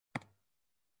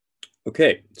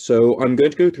Okay, so I'm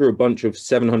going to go through a bunch of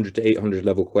 700 to 800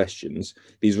 level questions.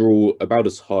 These are all about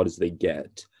as hard as they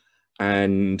get,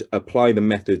 and apply the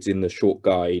methods in the short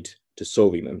guide to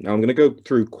solving them. Now I'm going to go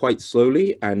through quite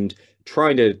slowly and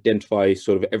try to identify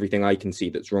sort of everything I can see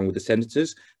that's wrong with the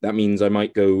sentences. That means I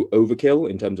might go overkill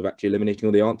in terms of actually eliminating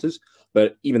all the answers,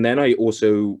 but even then I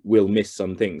also will miss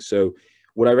some things. So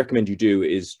what I recommend you do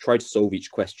is try to solve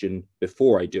each question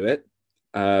before I do it.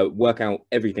 Work out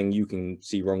everything you can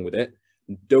see wrong with it.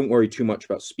 Don't worry too much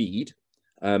about speed.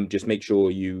 Just make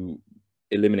sure you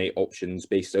eliminate options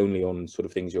based only on sort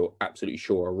of things you're absolutely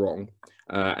sure are wrong,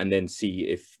 and then see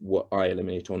if what I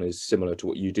eliminate on is similar to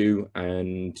what you do.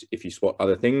 And if you spot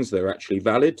other things that are actually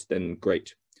valid, then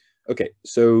great. Okay,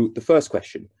 so the first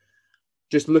question,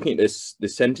 just looking at this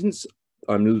sentence,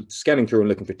 I'm scanning through and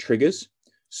looking for triggers.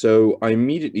 So I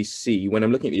immediately see when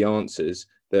I'm looking at the answers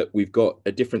that we've got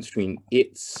a difference between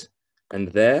its and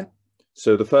their.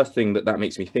 So the first thing that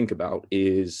makes me think about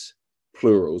is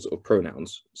plurals of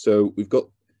pronouns. So we've got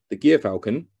the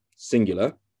gyrfalcon,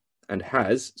 singular, and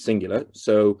has, singular.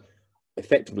 So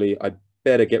effectively, I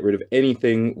better get rid of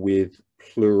anything with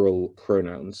plural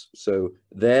pronouns. So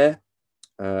their,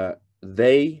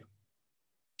 they,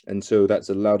 and so that's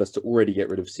allowed us to already get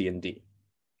rid of C and D.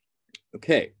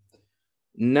 Okay,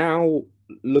 now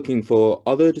looking for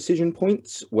other decision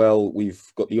points. Well, we've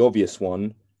got the obvious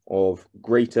one of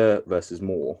greater versus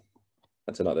more.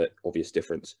 That's another obvious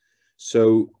difference.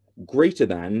 So greater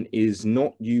than is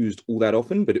not used all that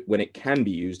often, but when it can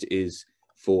be used is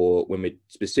for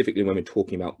specifically when we're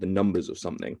talking about the numbers of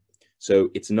something. So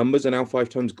its numbers are now 5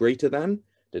 times greater than,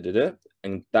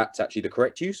 and that's actually the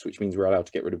correct use, which means we're allowed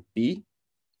to get rid of B.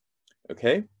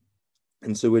 Okay,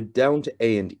 and so we're down to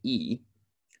A and E,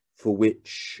 for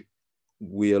which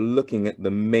we are looking at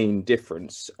the main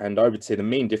difference. And I would say the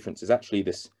main difference is actually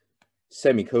this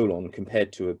semicolon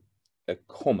compared to a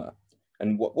comma.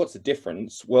 And what's the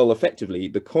difference? Well, effectively,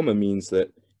 the comma means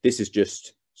that this is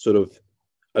just sort of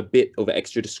a bit of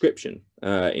extra description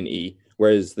in E,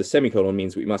 whereas the semicolon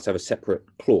means we must have a separate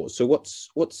clause. So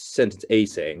what's sentence A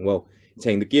saying? Well, it's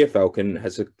saying the gyrfalcon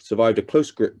has survived a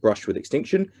close brush with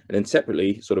extinction, and then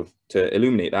separately, sort of to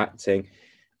illuminate that, saying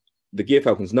the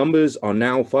gyrfalcon's numbers are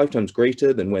now 5 times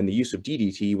greater than when the use of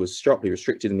DDT was sharply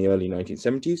restricted in the early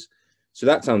 1970s. So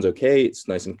that sounds okay. It's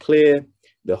nice and clear.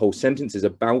 The whole sentence is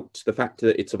about the fact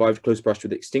that it survived close brush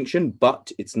with extinction,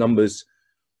 but its numbers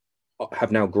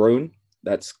have now grown.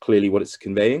 That's clearly what it's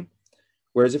conveying.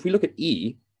 Whereas if we look at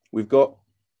E, we've got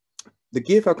the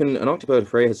gyrfalcon, an Arctic bird of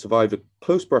prey, has survived a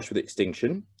close brush with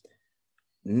extinction,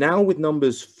 now with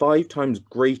numbers 5 times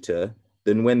greater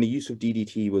than when the use of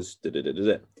DDT was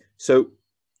So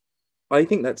I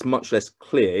think that's much less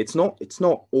clear. It's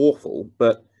not awful,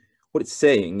 but what it's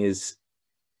saying is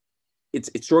it's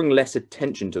drawing less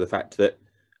attention to the fact that,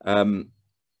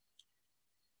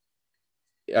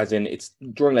 as in it's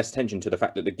drawing less attention to the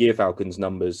fact that the gyrfalcon's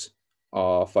numbers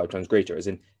are 5 times greater, as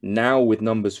in now with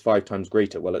numbers 5 times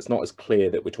greater. Well, it's not as clear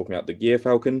that we're talking about the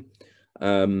gyrfalcon.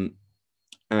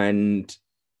 And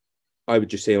I would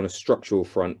just say on a structural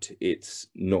front, it's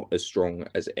not as strong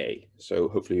as A. So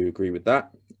hopefully you agree with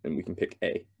that, and we can pick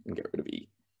A and get rid of E.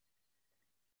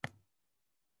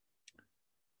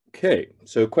 Okay,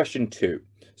 so question 2.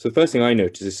 So the first thing I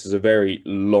notice, this is a very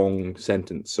long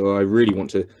sentence, so I really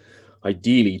want to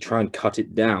ideally try and cut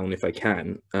it down if I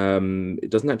can.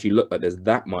 It doesn't actually look like there's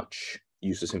that much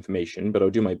useless information, but I'll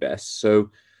do my best.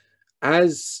 So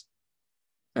as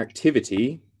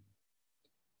activity,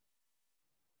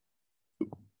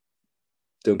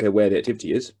 don't care where the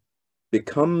activity is,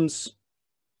 becomes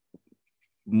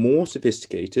more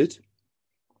sophisticated,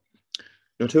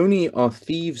 not only are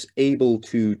thieves able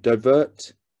to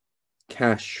divert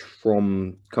cash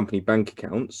from company bank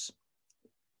accounts,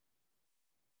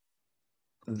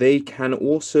 they can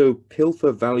also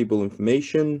pilfer valuable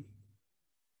information.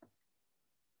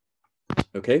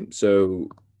 Okay, so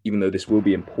even though this will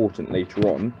be important later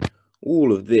on,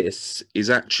 all of this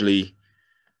is actually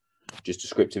just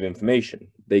descriptive information.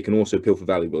 They can also pilfer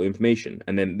valuable information,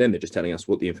 and then they're just telling us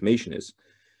what the information is.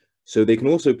 So they can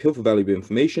also pilfer valuable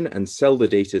information and sell the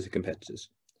data to competitors.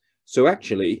 So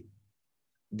actually,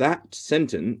 that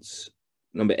sentence,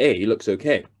 number A, looks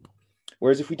okay.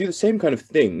 Whereas if we do the same kind of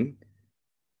thing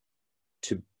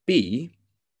to B,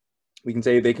 we can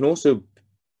say they can also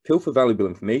pilfer valuable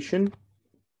information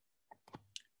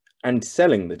and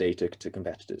selling the data to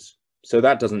competitors. So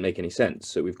that doesn't make any sense.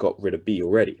 So we've got rid of B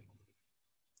already.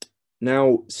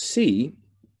 Now C,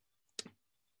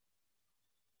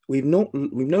 we've no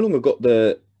longer got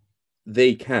the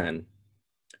they can.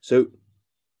 So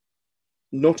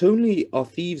not only are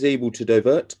thieves able to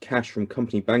divert cash from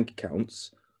company bank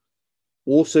accounts,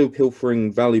 also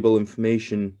pilfering valuable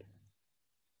information.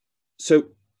 So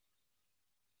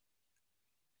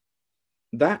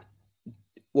that,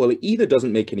 well, it either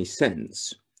doesn't make any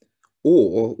sense,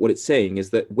 or what it's saying is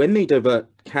that when they divert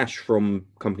cash from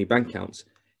company bank accounts,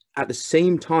 at the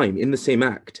same time, in the same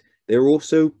act, they're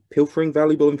also pilfering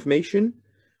valuable information,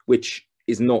 which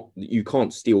is not, you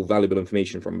can't steal valuable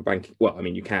information from a bank. Well, I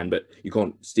mean, you can, but you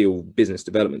can't steal business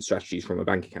development strategies from a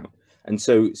bank account. And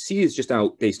so C is just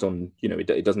out based on,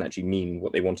 it doesn't actually mean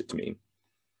what they want it to mean.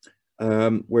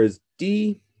 Whereas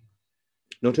D,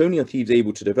 not only are thieves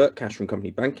able to divert cash from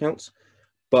company bank accounts,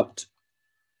 but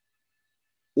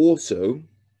also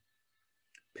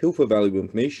pilfer valuable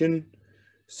information,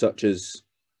 such as,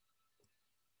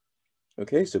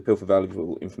 okay, so pilfer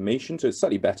valuable information, so it's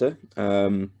slightly better.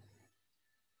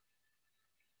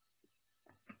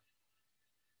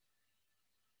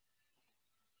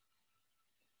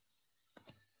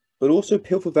 But also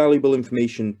pilfer valuable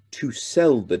information to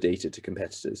sell the data to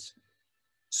competitors.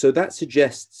 So that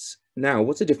suggests, now,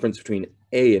 what's the difference between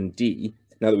A and D,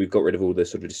 now that we've got rid of all the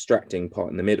sort of distracting part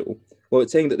in the middle? Well,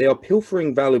 it's saying that they are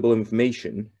pilfering valuable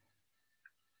information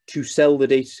to sell the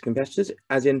data to competitors,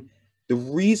 as in the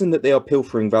reason that they are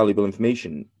pilfering valuable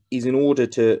information is in order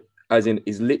to, as in,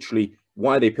 is literally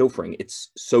why are they pilfering?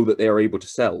 It's so that they are able to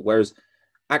sell. Whereas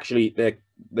actually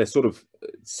they're sort of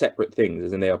separate things,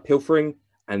 as in they are pilfering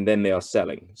and then they are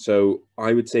selling. So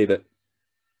I would say that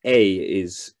A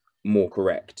is more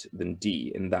correct than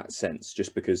D in that sense,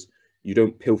 just because you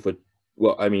don't pilfer.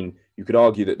 Well, I mean, you could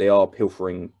argue that they are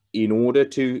pilfering in order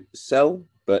to sell,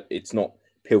 but it's not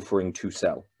pilfering to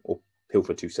sell or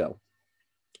pilfer to sell.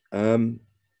 And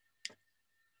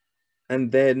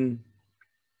then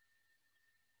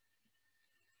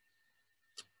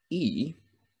E,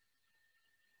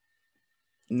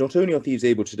 not only are thieves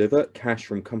able to divert cash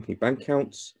from company bank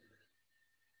accounts,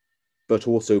 but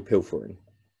also pilfering.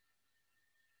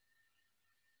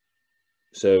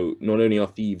 So not only are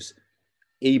thieves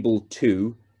able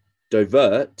to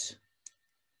divert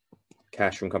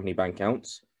cash from company bank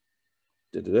accounts,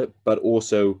 but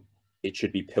also it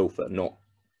should be pilfer, not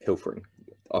pilfering.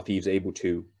 Are thieves able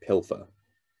to pilfer?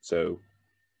 So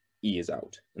E is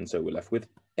out, and so we're left with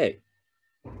A.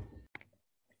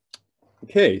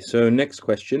 Okay, so next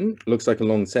question looks like a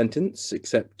long sentence,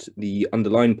 except the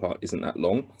underlined part isn't that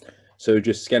long. So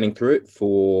just scanning through it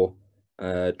for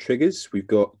triggers, we've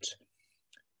got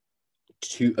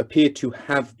to appear to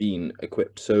have been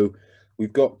equipped. So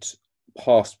we've got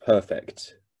past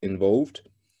perfect involved.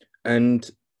 And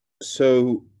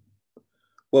so,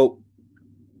 well,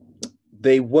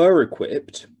 they were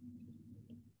equipped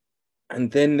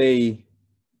and then they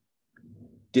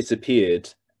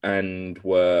disappeared and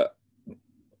were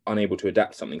unable to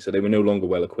adapt something. So they were no longer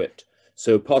well equipped.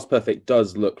 So past perfect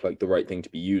does look like the right thing to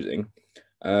be using,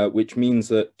 which means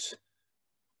that,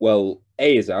 well,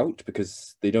 A is out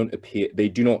because they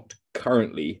do not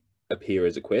currently appear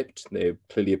as equipped. They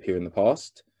clearly appear in the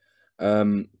past.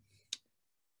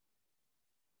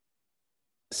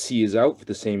 C is out for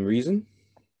the same reason.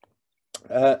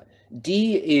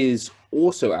 D is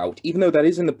also out, even though that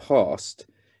is in the past.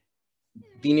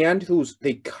 The Neanderthals,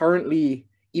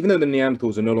 even though the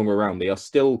Neanderthals are no longer around, they are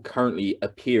still currently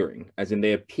appearing, as in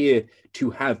they appear to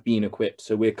have been equipped.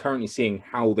 So we're currently seeing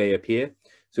how they appear.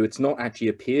 So it's not actually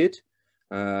appeared.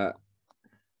 And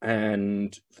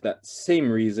for that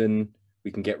same reason,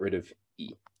 we can get rid of E.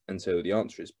 And so the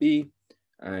answer is B.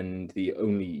 And the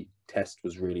only test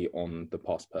was really on the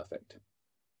past perfect.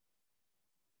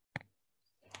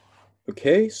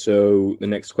 Okay, so the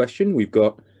next question, we've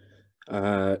got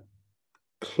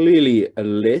clearly a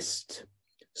list.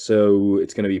 So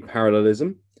it's going to be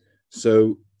parallelism.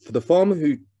 So for the farmer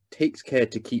who takes care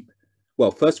to keep,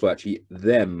 well, first of all, actually,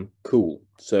 them cool.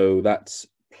 So that's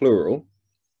plural.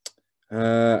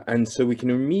 And so we can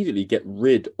immediately get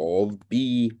rid of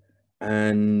B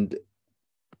and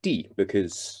D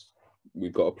because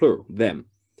we've got a plural, them.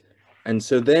 And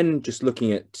so then just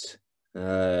looking at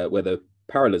whether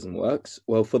parallelism works,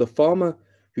 well, for the farmer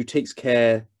who takes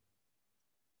care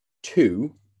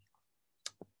to,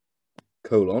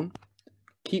 colon,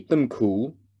 keep them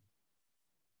cool,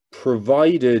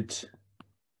 provided,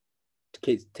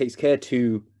 takes care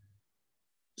to,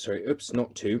 sorry, oops,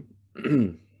 not to.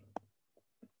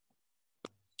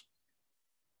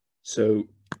 So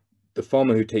the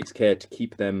farmer who takes care to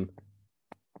keep them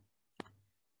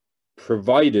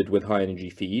provided with high energy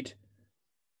feed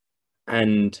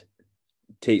and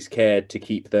takes care to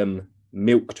keep them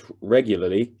milked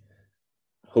regularly,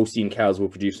 Holstein cows will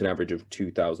produce an average of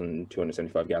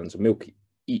 2,275 gallons of milk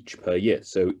each per year.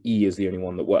 So E is the only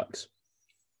one that works.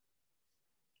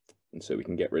 And so we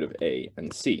can get rid of A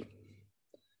and C.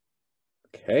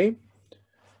 Okay.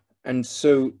 And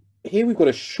so here we've got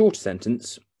a short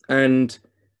sentence, and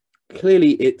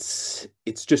clearly it's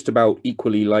just about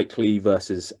equally likely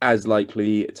versus as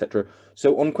likely, etc.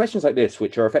 So on questions like this,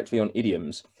 which are effectively on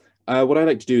idioms, what I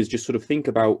like to do is just sort of think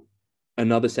about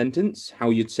another sentence, how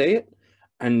you'd say it.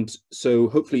 And so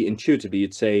hopefully intuitively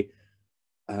you'd say,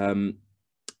 I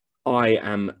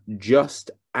am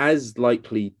just as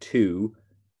likely to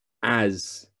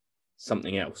as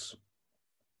something else.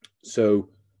 So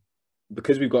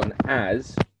because we've got an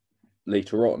as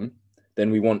later on,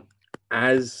 then we want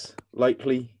as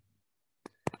likely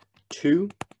to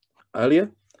earlier.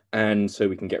 And so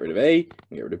we can get rid of A, we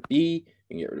can get rid of B,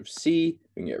 we can get rid of C,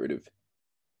 we can get rid of...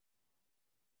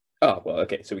 Oh, well,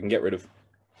 okay, so we can get rid of...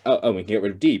 Oh, we can get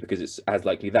rid of D because it's as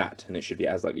likely that, and it should be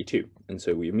as likely to. And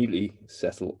so we immediately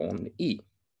settle on E.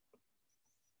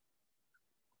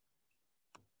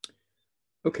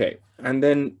 Okay, and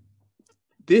then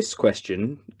this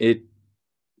question, it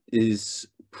is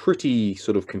pretty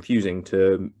sort of confusing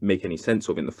to make any sense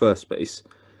of in the first place.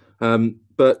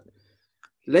 But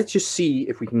let's just see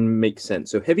if we can make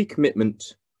sense. So heavy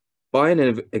commitment by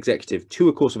an executive to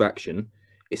a course of action,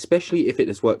 especially if it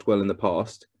has worked well in the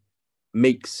past,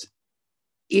 makes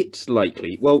it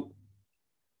likely. Well,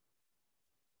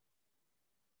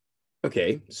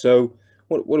 okay, so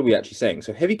what are we actually saying?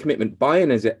 So heavy commitment by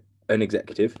an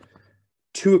executive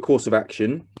to a course of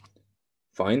action,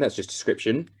 fine, that's just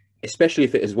description, especially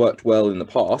if it has worked well in the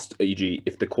past, e.g.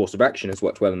 if the course of action has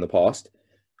worked well in the past,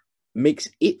 makes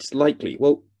it likely.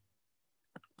 Well,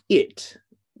 it,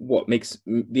 what makes,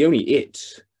 the only it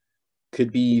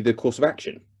could be the course of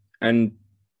action. And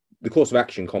the course of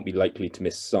action can't be likely to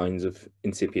miss signs of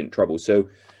incipient trouble. So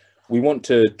we want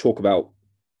to talk about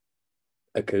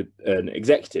an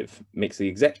executive, makes the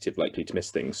executive likely to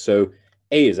miss things. So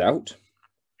A is out.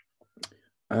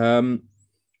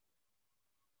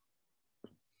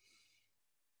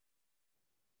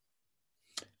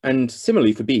 And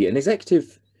similarly for B, an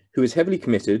executive who is heavily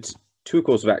committed to a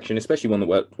course of action, especially one that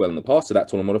worked well in the past, so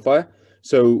that's on a modifier.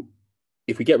 So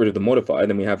if we get rid of the modifier,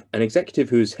 then we have an executive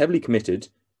who is heavily committed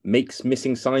makes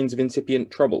missing signs of incipient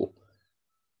trouble.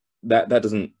 That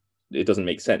doesn't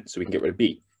make sense, so we can get rid of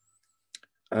B.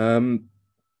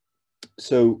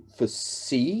 So for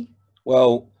C,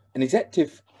 well, an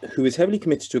executive who is heavily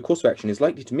committed to a course of action is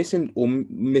likely to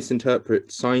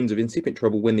misinterpret signs of incipient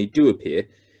trouble when they do appear,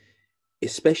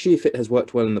 especially if it has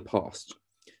worked well in the past.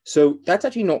 So that's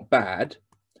actually not bad.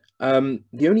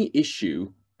 The only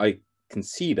issue I can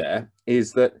see there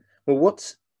is that, well,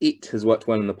 what's it has worked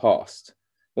well in the past?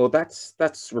 Well, that's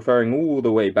referring all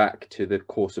the way back to the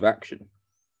course of action.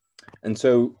 And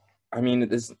so, I mean,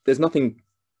 there's nothing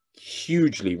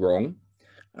hugely wrong,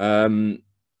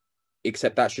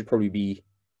 except that should probably be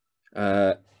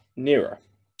nearer.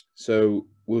 So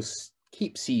we'll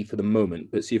keep C for the moment,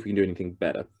 but see if we can do anything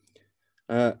better.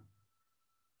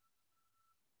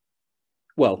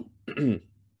 Well,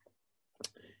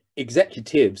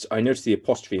 executives, I noticed the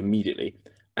apostrophe immediately.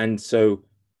 And so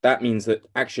that means that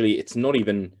actually it's not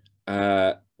even,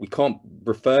 we can't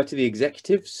refer to the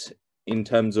executives in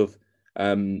terms of,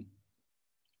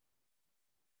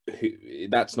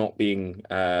 that's not being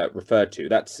referred to.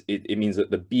 It means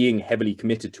that the being heavily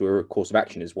committed to a course of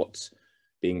action is what's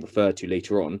being referred to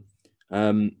later on.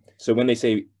 So when they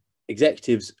say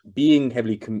executives being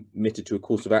heavily committed to a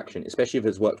course of action, especially if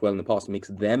it's worked well in the past, makes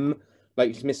them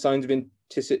likely to miss signs of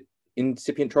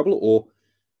incipient trouble, or,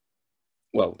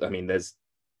 well, I mean,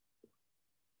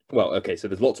 okay, so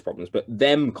there's lots of problems, but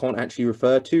them can't actually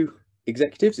refer to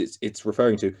executives. It's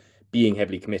referring to being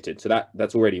heavily committed. So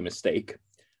that's already a mistake.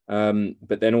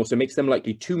 But then also makes them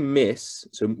likely to miss,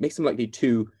 so makes them likely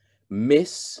to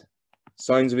miss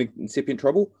signs of incipient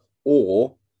trouble,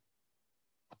 or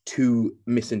to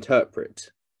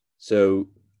misinterpret. So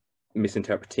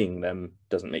misinterpreting them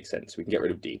doesn't make sense. We can get rid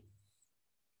of D.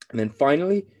 And then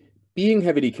finally, being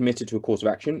heavily committed to a course of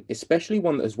action, especially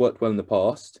one that has worked well in the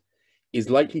past, is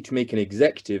likely to make an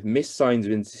executive miss signs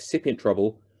of incipient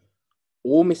trouble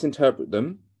or misinterpret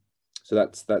them. So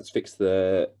that's fixed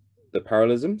the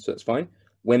parallelism, so that's fine,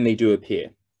 when they do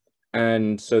appear.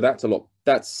 And so that's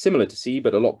similar to C,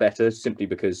 but a lot better, simply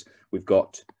because we've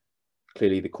got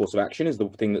clearly the course of action is the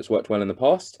thing that's worked well in the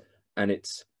past, and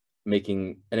it's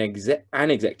making an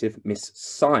executive miss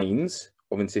signs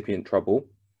of incipient trouble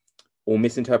or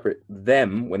misinterpret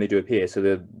them when they do appear. So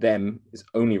the them is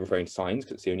only referring to signs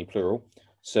because it's the only plural.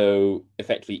 So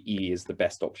effectively E is the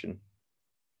best option.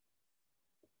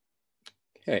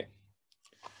 Okay.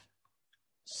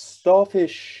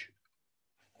 starfish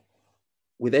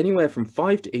with anywhere from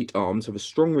 5 to 8 arms have a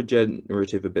strong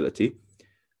regenerative ability.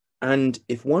 And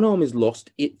if one arm is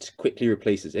lost, it quickly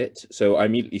replaces it. So I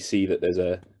immediately see that there's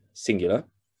a singular.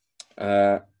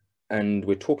 And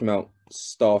we're talking about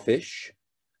starfish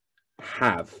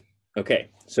have. Okay,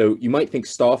 so you might think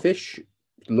starfish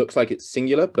looks like it's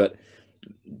singular, but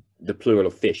the plural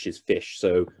of fish is fish.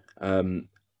 So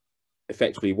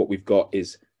effectively what we've got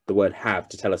is the word have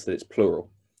to tell us that it's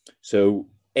plural. So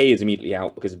A is immediately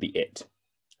out because of the it.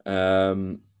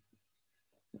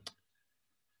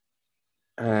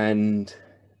 And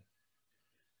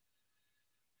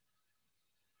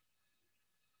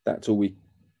that's all we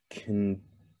can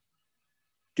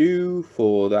do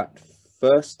for that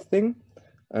first thing.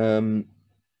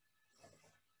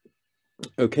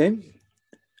 Okay,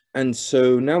 and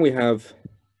so now we have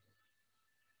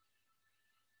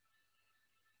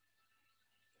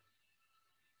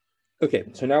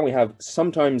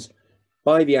sometimes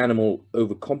by the animal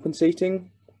overcompensating.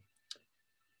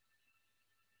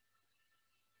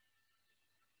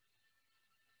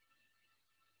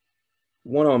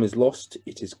 One arm is lost,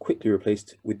 it is quickly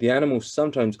replaced with the animal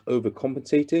sometimes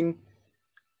overcompensating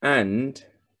and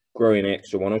growing an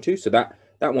extra 1 or 2. So that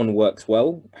one works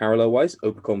well, parallel-wise,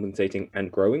 overcompensating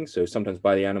and growing. So sometimes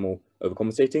by the animal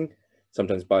overcompensating,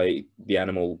 sometimes by the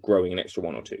animal growing an extra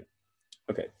 1 or 2.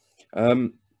 Okay.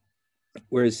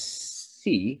 Whereas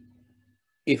C,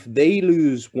 if they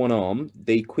lose one arm,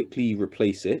 they quickly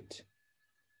replace it.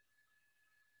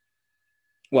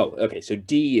 Well, okay, so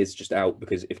D is just out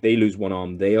because if they lose one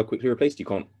arm, they are quickly replaced. You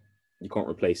can't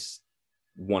replace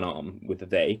one arm with a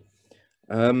they.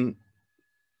 And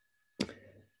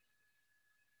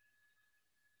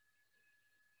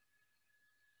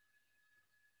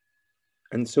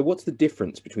so what's the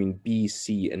difference between B,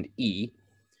 C, and E?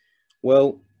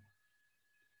 Well,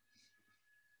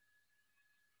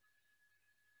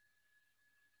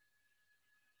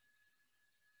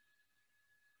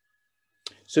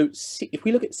 so C, if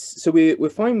we look at, so we're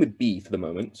fine with B for the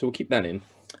moment, so we'll keep that in.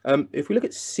 If we look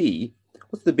at C,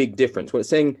 what's the big difference? Well, it's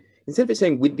saying, instead of it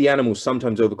saying with the animal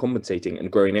sometimes overcompensating and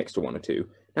growing an extra 1 or 2,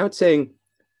 now it's saying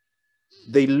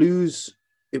they lose,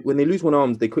 when they lose one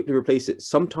arm, they quickly replace it,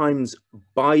 sometimes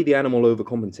by the animal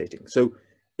overcompensating. So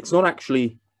it's not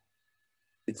the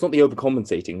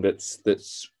overcompensating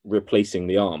that's replacing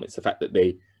the arm. It's the fact that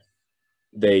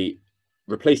they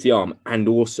replace the arm and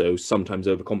also sometimes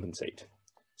overcompensate.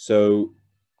 So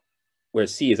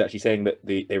whereas C is actually saying that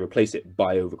they replace it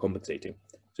by overcompensating.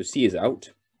 So C is out.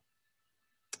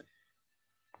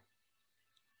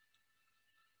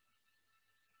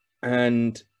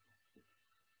 And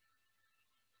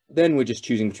then we're just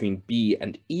choosing between B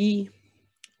and E.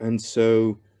 And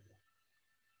so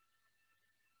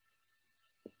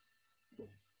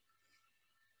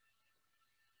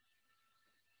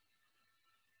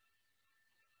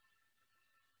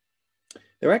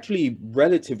they're actually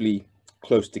relatively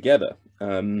close together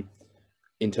in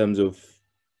terms of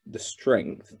the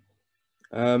strength.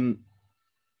 I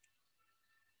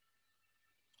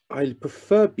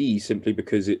prefer B simply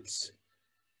because it's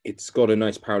got a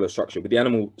nice parallel structure with the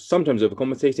animal sometimes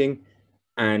overcompensating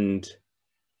and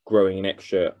growing an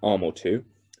extra arm or 2.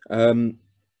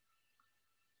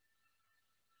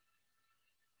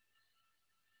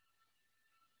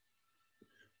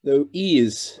 Though E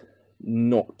is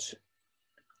not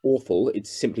awful,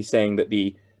 it's simply saying that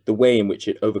the way in which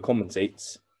it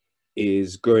overcompensates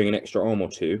is growing an extra arm or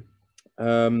 2.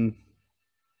 I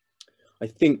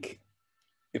think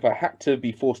if I had to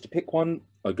be forced to pick one,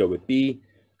 I'd go with B,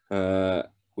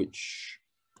 which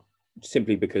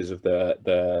simply because of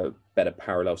the better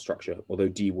parallel structure, although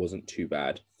D wasn't too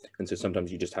bad. And so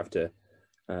sometimes you just have to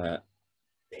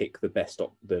pick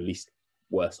the least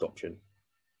worst option.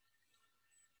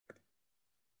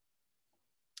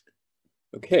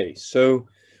 Okay, so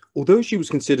although she was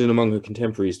considered among her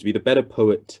contemporaries to be the better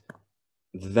poet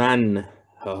than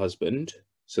her husband,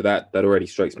 so that already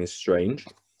strikes me as strange,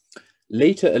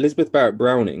 later Elizabeth Barrett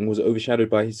Browning was overshadowed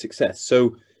by his success.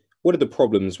 So what are the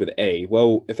problems with A?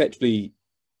 Well, effectively,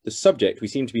 the subject, we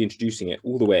seem to be introducing it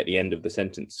all the way at the end of the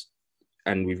sentence,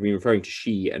 and we've been referring to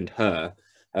she and her.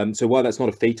 So while that's not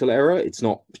a fatal error, it's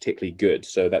not particularly good,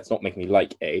 so that's not making me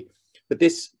like A. But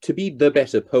this, to be the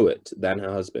better poet than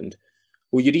her husband,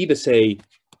 well, you'd either say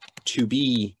to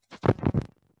be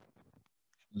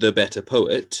the better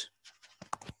poet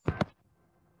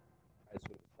as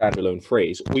a standalone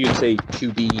phrase, or you'd say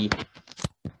to be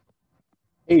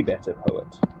a better poet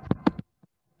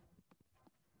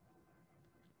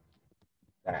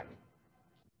than.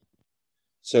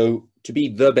 So to be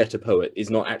the better poet is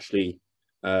not actually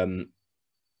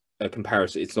a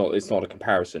comparison. It's not a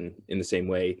comparison in the same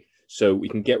way. So we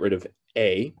can get rid of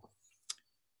A,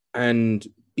 and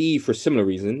B, for a similar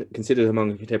reason, considered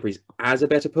among her contemporaries as a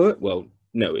better poet. Well,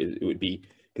 no, it would be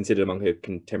considered among her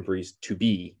contemporaries to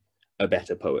be a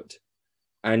better poet.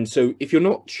 And so if you're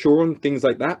not sure on things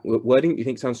like that, wording you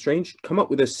think sounds strange, come up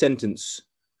with a sentence,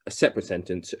 a separate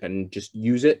sentence, and just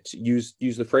use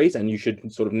the phrase, and you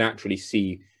should sort of naturally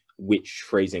see which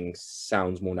phrasing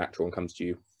sounds more natural and comes to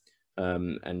you,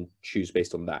 and choose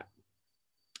based on that.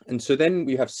 And so then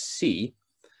we have C.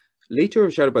 Later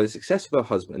overshadowed by the success of her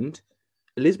husband,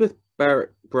 Elizabeth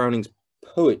Barrett Browning's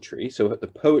poetry, so the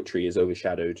poetry is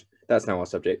overshadowed. That's now our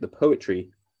subject. The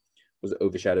poetry was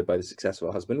overshadowed by the success of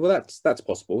her husband. Well, that's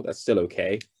possible. That's still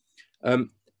okay.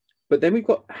 But then we've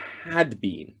got had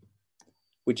been,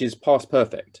 which is past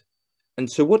perfect.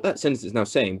 And so what that sentence is now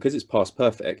saying, because it's past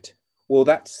perfect, well,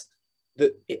 that's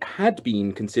that it had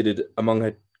been considered among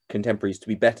her contemporaries to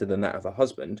be better than that of her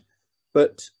husband,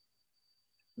 but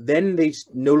then they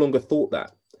no longer thought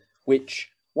that, which,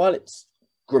 while it's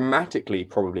grammatically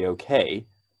probably okay,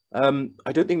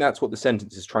 I don't think that's what the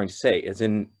sentence is trying to say. As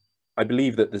in, I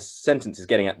believe that the sentence is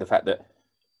getting at the fact that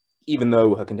even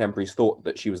though her contemporaries thought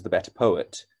that she was the better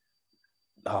poet,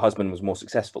 her husband was more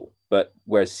successful. But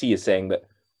whereas C is saying that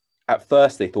at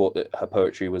first they thought that her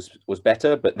poetry was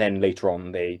better, but then later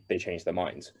on they changed their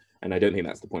minds. And I don't think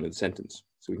that's the point of the sentence.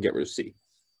 So we can get rid of C.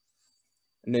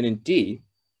 And then in D,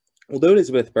 although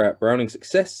Elizabeth Barrett Browning's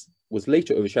success was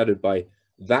later overshadowed by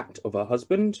that of her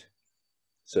husband,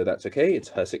 so that's okay. It's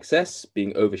her success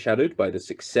being overshadowed by the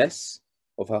success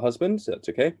of her husband, so that's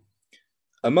okay.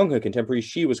 Among her contemporaries,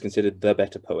 she was considered the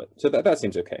better poet, so that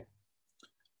seems okay.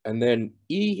 And then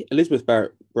E, Elizabeth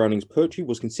Barrett Browning's poetry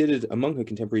was considered among her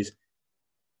contemporaries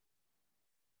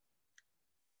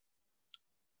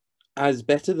as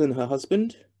better than her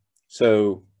husband.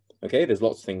 So, okay, there's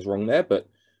lots of things wrong there, but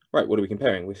right, what are we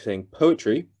comparing? We're saying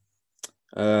poetry,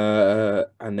 and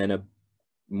then a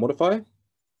modifier.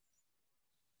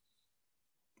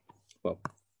 Well,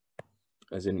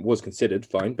 as in was considered,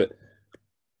 fine, but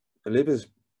Elizabeth's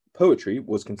poetry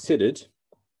was considered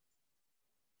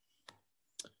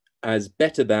as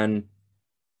better than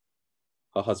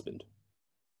her husband.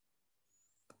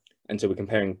 And so we're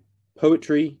comparing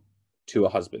poetry to a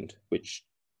husband, which,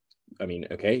 I mean,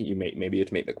 okay, you maybe you have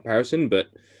to make the comparison, but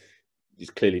it's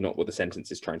clearly not what the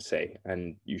sentence is trying to say,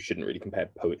 and you shouldn't really compare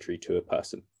poetry to a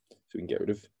person. So we can get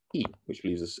rid of E, which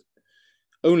leaves us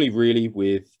only really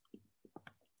with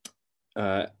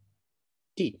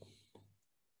D.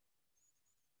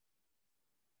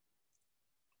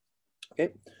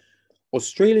 Okay.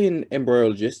 Australian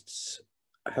embryologists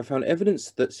have found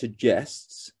evidence that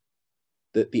suggests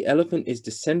that the elephant is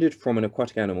descended from an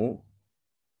aquatic animal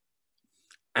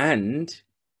and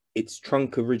its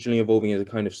trunk originally evolving as a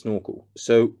kind of snorkel.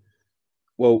 So,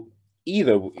 well,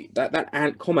 either that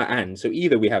and comma and, so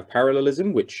either we have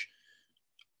parallelism, which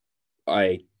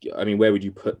I mean, where would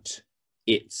you put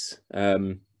its?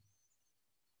 So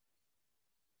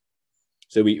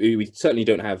we certainly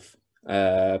don't have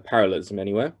parallelism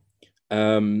anywhere.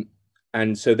 And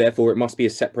so therefore it must be a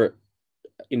separate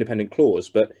independent clause,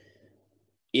 but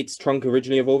its trunk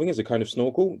originally evolving as a kind of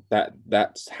snorkel, that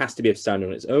has to be a stand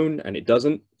on its own, and it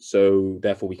doesn't, so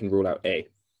therefore we can rule out A.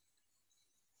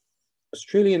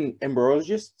 Australian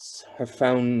embryologists have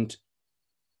found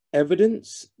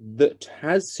evidence that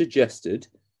has suggested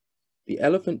the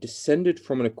elephant descended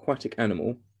from an aquatic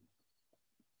animal,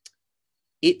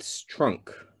 its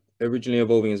trunk originally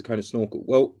evolving as a kind of snorkel.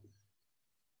 Well,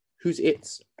 who's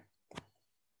its?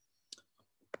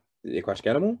 Is it the aquatic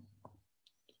animal?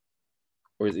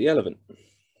 Or is it the elephant?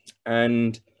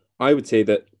 And I would say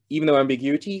that even though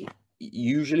ambiguity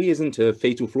usually isn't a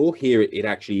fatal flaw, here it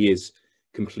actually is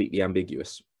completely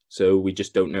ambiguous. So we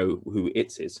just don't know who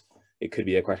its is. It could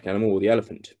be the aquatic animal or the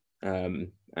elephant.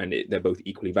 And they're both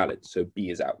equally valid. So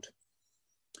B is out.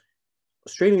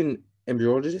 Australian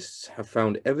embryologists have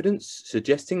found evidence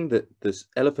suggesting that this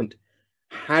elephant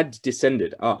had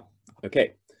descended.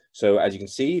 Okay. So as you can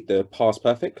see, the past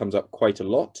perfect comes up quite a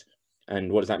lot.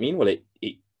 And what does that mean? Well, it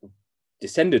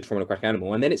descended from an aquatic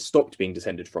animal and then it stopped being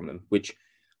descended from them, which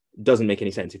doesn't make any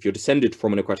sense. If you're descended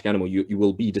from an aquatic animal, you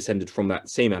will be descended from that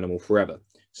same animal forever.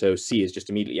 So C is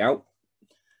just immediately out.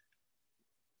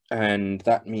 And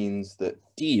that means that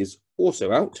D is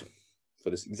also out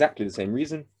for this exactly the same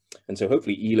reason. And so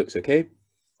hopefully E looks okay.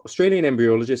 Australian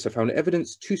embryologists have found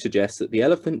evidence to suggest that the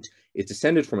elephant is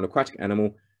descended from an aquatic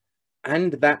animal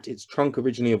and that its trunk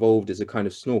originally evolved as a kind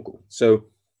of snorkel. So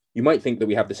you might think that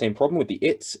we have the same problem with the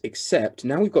its, except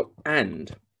now we've got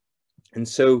and. And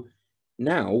so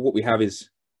now what we have is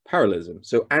parallelism.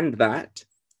 So and that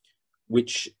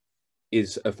which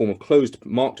is a form of closed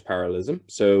marked parallelism.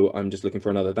 So I'm just looking for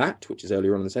another that, which is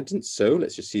earlier on in the sentence. So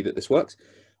let's just see that this works.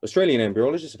 Australian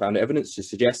embryologists have found evidence to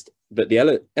suggest that the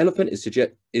elephant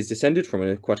is descended from an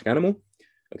aquatic animal.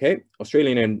 Okay,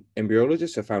 Australian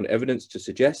embryologists have found evidence to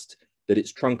suggest that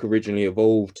its trunk originally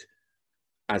evolved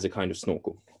as a kind of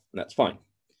snorkel. And that's fine.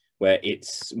 Where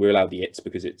we're allowed the it's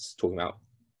because it's talking about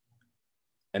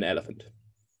an elephant.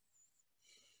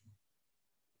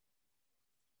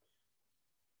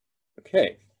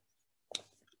 Okay.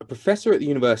 A professor at the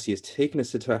university has taken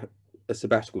a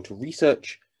sabbatical to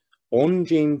research on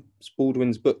James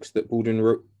Baldwin's books that Baldwin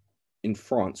wrote in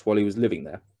France while he was living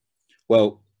there.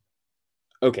 Well,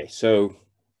 okay, so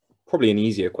probably an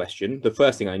easier question. The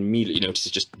first thing I immediately notice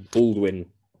is just Baldwin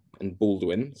and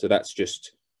Baldwin. So that's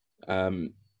just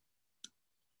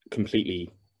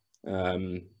completely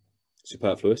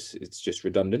superfluous. It's just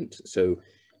redundant. So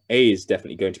A is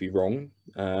definitely going to be wrong.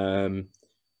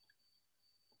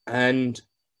 And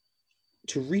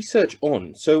to research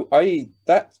on, so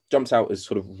that jumps out as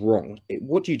sort of wrong.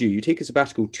 What do? You take a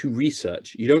sabbatical to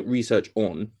research. You don't research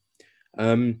on,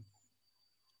 and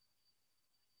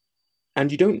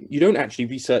you don't actually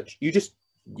research.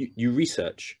 You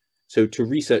research. So to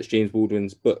research James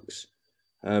Baldwin's books,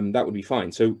 that would be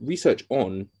fine. So research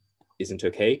on isn't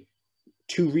okay.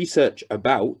 To research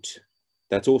about,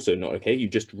 that's also not okay. You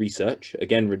just research,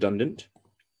 again, redundant.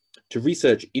 To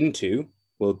research into,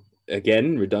 well,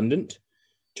 again, redundant.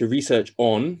 To research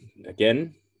on,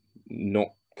 again,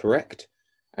 not correct.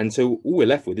 And so all we're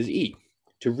left with is E.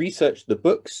 To research the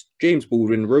books James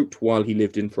Baldwin wrote while he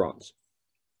lived in France.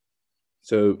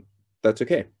 So that's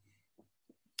okay.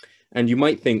 And you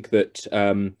might think that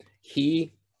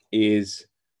he is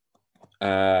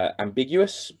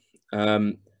ambiguous,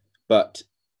 but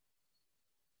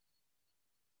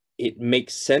it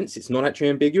makes sense. It's not actually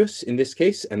ambiguous in this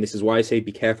case. And this is why I say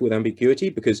be careful with ambiguity,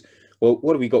 because, well,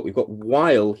 what have we got? We've got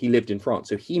while he lived in France.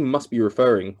 So he must be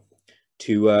referring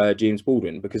to James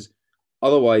Baldwin, because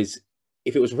otherwise,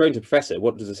 if it was referring to a professor,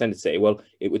 what does the sentence say? Well,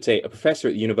 it would say a professor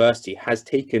at the university has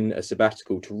taken a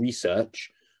sabbatical to research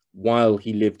while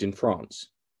he lived in France.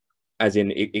 As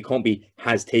in, it can't be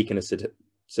has taken a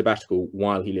sabbatical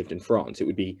while he lived in France. It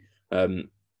would be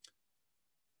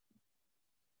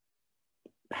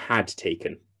had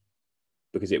taken,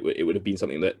 because it would have been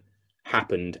something that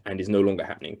happened and is no longer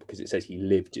happening, because it says he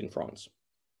lived in France.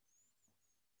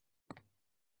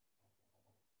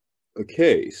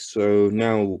 Okay, so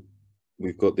now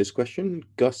we've got this question.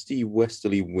 Gusty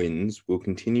westerly winds will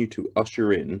continue to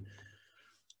usher in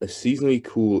a seasonally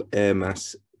cool air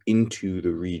mass into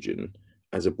the region,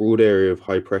 as a broad area of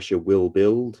high pressure will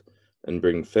build and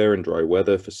bring fair and dry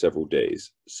weather for several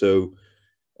days. So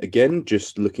again,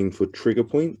 just looking for trigger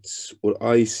points, what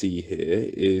I see here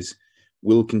is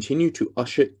will continue to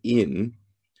usher in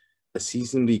a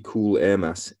seasonally cool air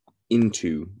mass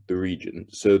into the region.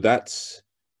 So that's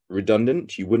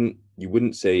redundant. You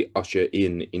wouldn't say usher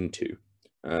in into.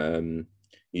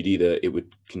 It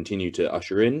would continue to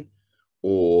usher in,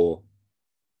 or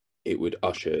it would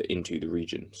usher into the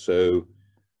region. So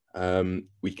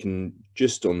we can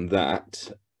just on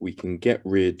that, we can get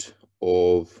rid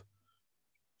of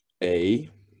A,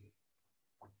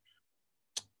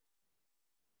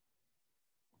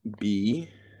 B,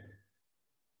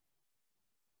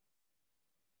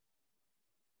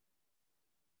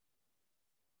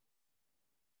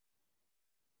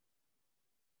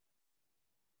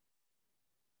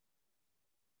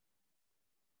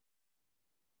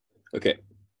 okay,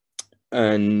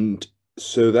 and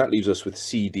so that leaves us with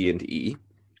C, D, and E.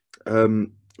 So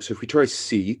if we try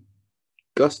C,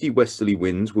 gusty westerly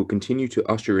winds will continue to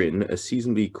usher in a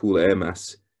seasonally cool air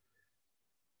mass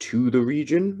to the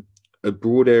region, a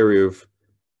broad area of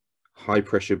high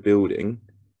pressure building,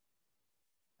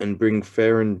 and bring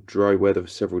fair and dry weather for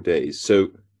several days.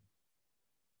 So,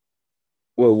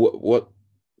 well,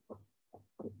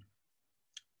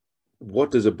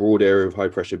 what does a broad area of high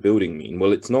pressure building mean?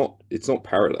 Well, it's not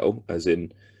parallel, as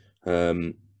in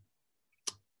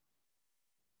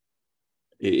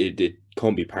it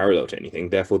can't be parallel to anything.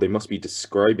 Therefore, they must be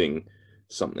describing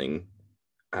something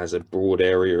as a broad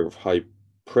area of high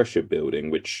pressure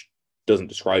building, which doesn't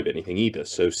describe anything either.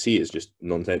 So C is just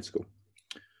nonsensical.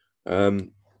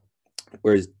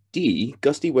 Whereas D,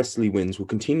 gusty westerly winds will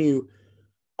continue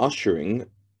ushering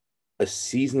a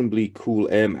seasonably cool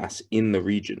air mass in the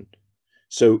region.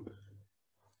 So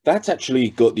that's actually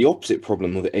got the opposite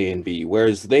problem with A and B,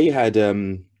 whereas they had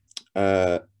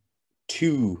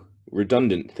two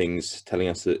redundant things telling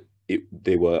us that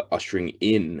they were ushering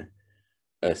in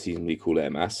a seasonably cool air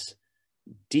mass.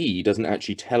 D doesn't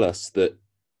actually tell us that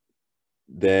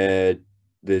it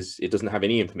doesn't have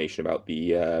any information about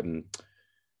the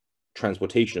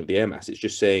transportation of the air mass. It's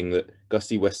just saying that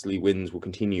gusty westerly winds will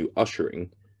continue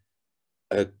ushering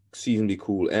a seasonably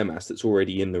cool air mass that's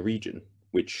already in the region,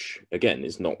 which again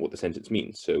is not what the sentence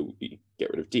means. So we get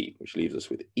rid of D, which leaves us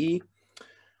with E.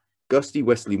 Gusty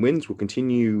westerly winds will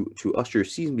continue to usher a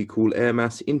seasonably cool air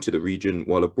mass into the region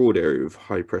while a broad area of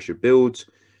high pressure builds,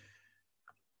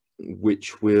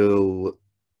 which will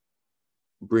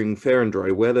bring fair and dry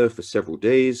weather for several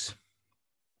days.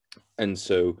 And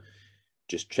so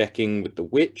just checking with the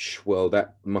which, well,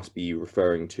 that must be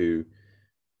referring to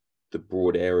the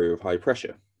broad area of high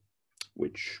pressure,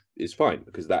 which is fine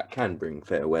because that can bring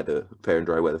fair and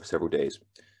dry weather for several days.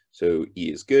 So E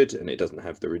is good, and it doesn't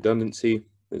have the redundancy.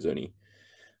 There's only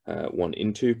one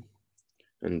into,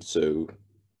 and so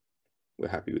we're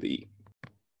happy with E.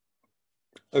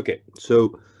 Okay, so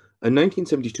a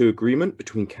 1972 agreement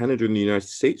between Canada and the United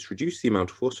States reduced the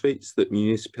amount of phosphates that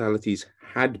municipalities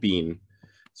had been,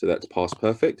 so that's past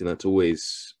perfect, and that's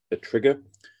always a trigger,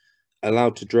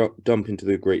 allowed to dump into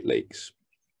the Great Lakes.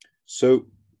 So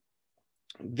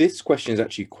this question is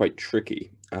actually quite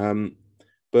tricky,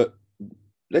 but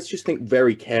let's just think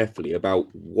very carefully about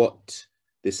what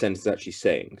this sentence is actually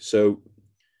saying. So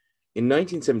in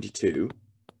 1972,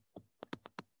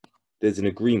 there's an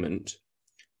agreement,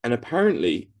 and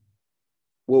apparently,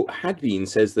 well, had been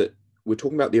says that we're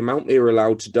talking about the amount they were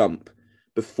allowed to dump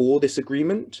before this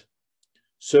agreement.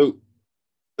 So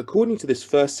according to this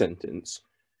first sentence,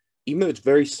 even though it's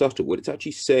very subtle, what it's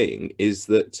actually saying is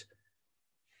that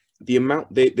the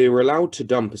amount they were allowed to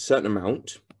dump a certain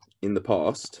amount in the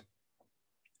past,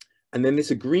 and then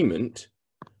this agreement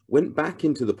went back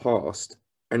into the past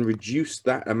and reduced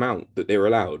that amount that they were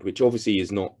allowed, which obviously is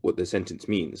not what the sentence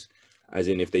means. As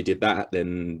in, if they did that,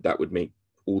 then that would make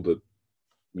all the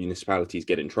municipalities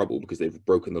get in trouble because they've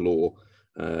broken the law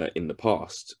in the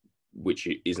past, which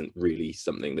isn't really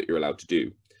something that you're allowed to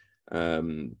do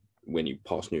when you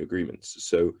pass new agreements.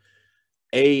 So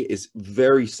A is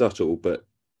very subtle, but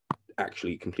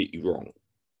actually completely wrong.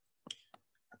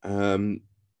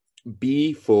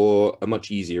 B, for a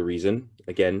much easier reason,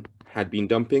 again, had been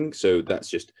dumping. So that's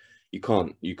just, you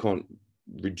can't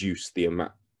reduce the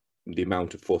amount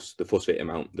of the phosphate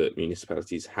amount that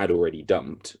municipalities had already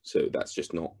dumped. So that's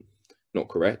just not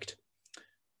correct.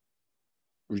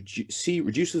 C,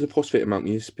 reduces the phosphate amount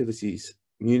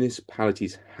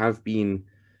municipalities have been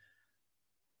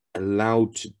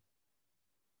allowed to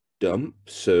dump.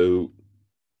 So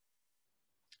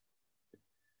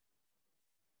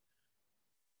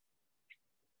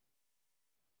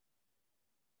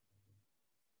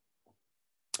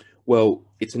well,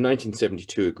 it's a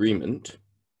 1972 agreement.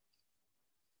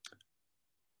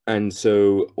 And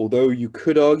so, although you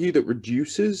could argue that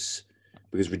reduces,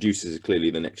 because reduces is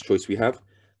clearly the next choice we have,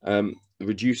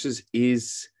 reduces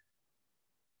is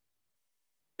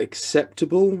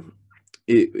acceptable.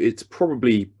 It's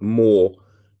probably more,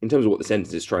 in terms of what the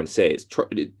sentence is trying to say,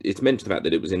 it's meant to the fact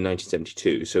that it was in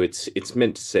 1972. So it's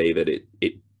meant to say that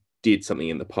it did something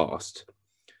in the past.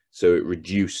 So it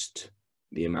reduced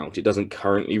the amount. It doesn't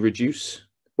currently reduce.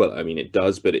 Well, I mean, it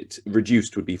does, but it's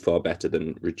reduced would be far better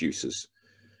than reduces.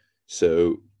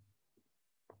 So,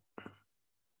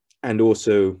 and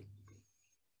also,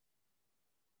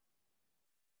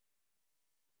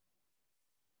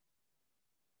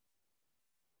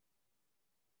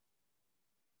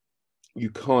 you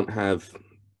can't have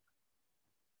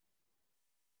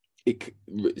it.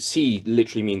 C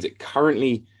literally means it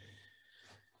currently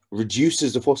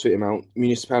reduces the phosphate amount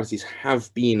municipalities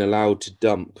have been allowed to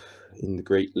dump in the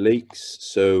Great Lakes.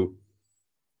 So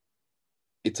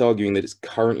it's arguing that it's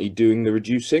currently doing the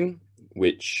reducing,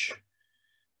 which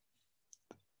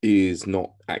is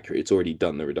not accurate. It's already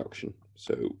done the reduction.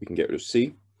 So we can get rid of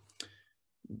C.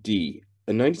 D,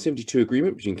 a 1972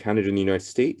 agreement between Canada and the United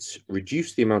States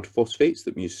reduced the amount of phosphates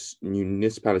that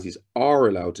municipalities are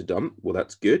allowed to dump. Well,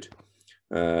 that's good.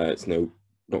 It's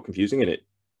not confusing, and it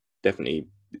definitely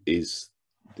is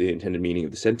the intended meaning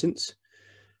of the sentence.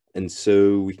 And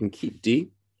so we can keep D.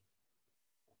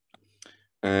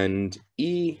 And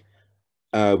E,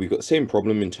 we've got the same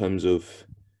problem in terms of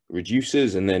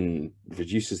reduces, and then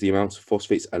reduces the amounts of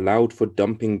phosphates allowed for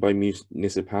dumping by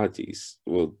municipalities.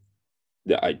 Well,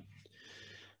 I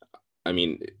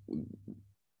mean,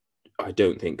 I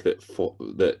don't think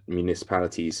that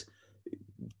municipalities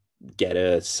get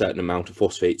a certain amount of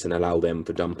phosphates and allow them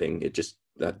for dumping. It just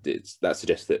that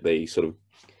suggests that they sort of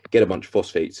get a bunch of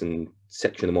phosphates and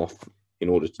section them off in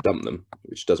order to dump them,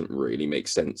 which doesn't really make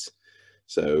sense.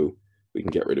 So we can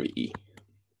get rid of E.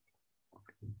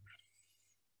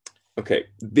 Okay,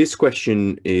 this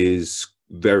question is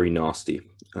very nasty.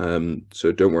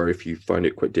 So don't worry if you find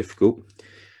it quite difficult.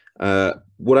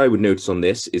 What I would notice on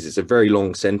this is it's a very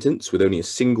long sentence with only a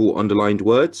single underlined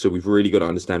word. So we've really got to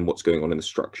understand what's going on in the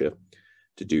structure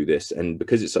to do this. And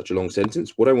because it's such a long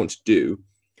sentence, what I want to do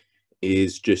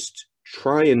is just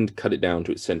try and cut it down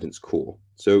to its sentence core.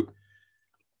 So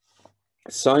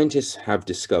scientists have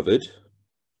discovered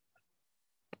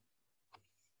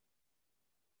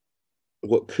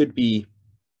what could be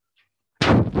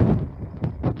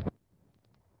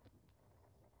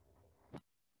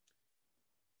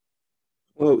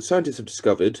scientists have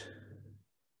discovered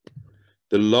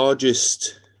the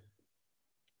largest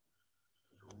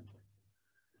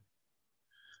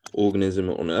organism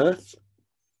on Earth,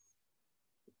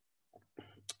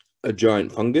 a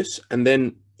giant fungus. And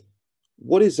then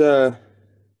what is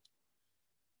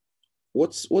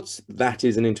what's that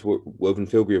is an interwoven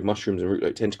filigree of mushrooms and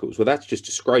root-like tentacles? Well, that's just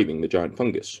describing the giant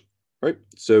fungus, right?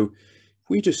 So if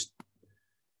we just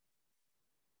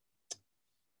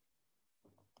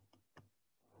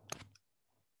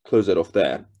close that off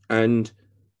there, and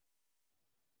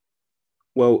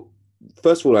well,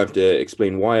 first of all, I have to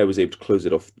explain why I was able to close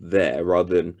it off there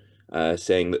rather than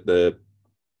saying that the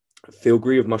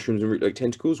filigree of mushrooms and root-like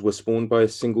tentacles were spawned by a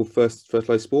single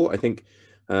fertilized spore. I think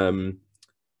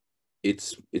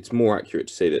it's more accurate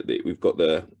to say that we've got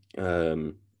the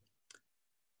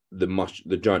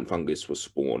giant fungus was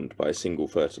spawned by a single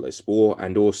fertilized spore,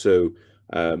 and also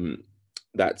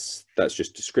that's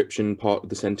just description part of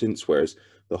the sentence, whereas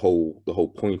the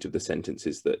whole point of the sentence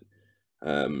is that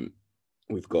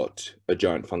we've got a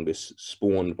giant fungus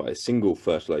spawned by a single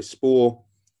fertilized spore.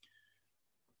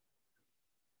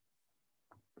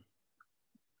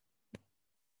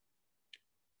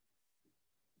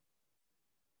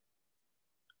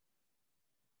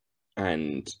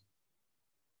 And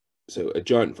so a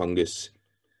giant fungus,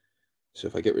 so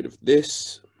if I get rid of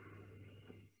this,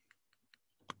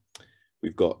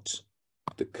 we've got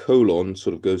the colon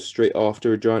sort of goes straight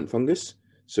after a giant fungus.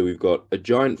 So we've got a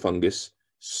giant fungus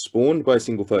spawned by a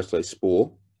single fertilized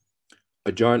spore,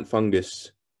 a giant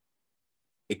fungus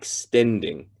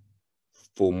extending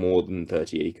for more than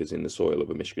 30 acres in the soil of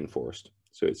a Michigan forest.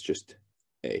 So it's just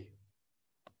A.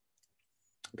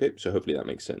 Okay, so hopefully that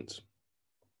makes sense.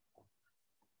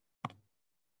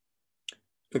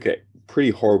 Okay, pretty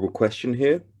horrible question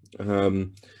here.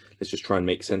 Let's just try and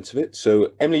make sense of it.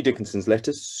 So Emily Dickinson's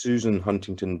letters, Susan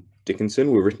Huntington Dickinson,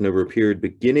 were written over a period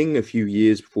beginning a few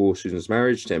years before Susan's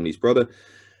marriage to Emily's brother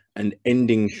and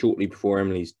ending shortly before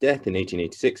Emily's death in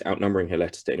 1886, outnumbering her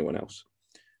letters to anyone else.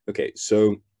 Okay,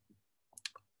 so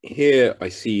here I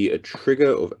see a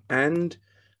trigger of and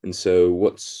so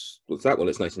what's that? Well,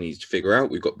 it's nice and easy to figure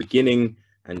out. We've got beginning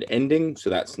and ending, so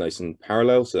that's nice and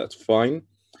parallel, so that's fine.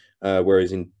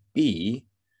 Whereas in B,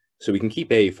 so we can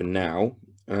keep A for now,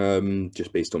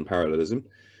 just based on parallelism.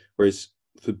 Whereas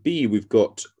for B, we've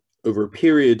got over a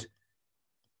period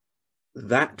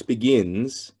that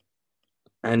begins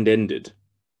and ended.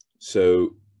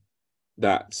 So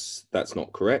that's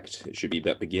not correct. It should be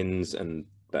that begins and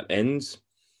that ends.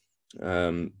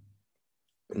 And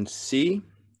C,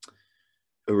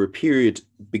 over a period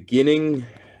beginning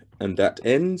and that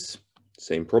ends,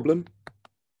 same problem.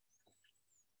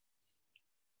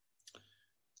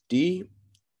 D,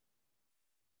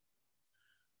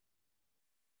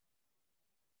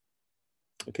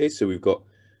 okay, so we've got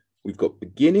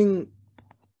beginning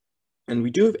and we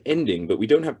do have ending, but we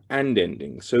don't have and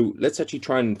ending. So let's actually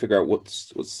try and figure out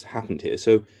what's happened here.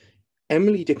 So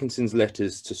Emily Dickinson's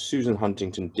letters to Susan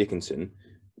Huntington Dickinson,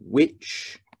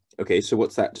 which, okay, so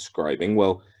what's that describing?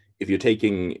 Well, if you're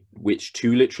taking which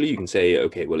too literally, you can say,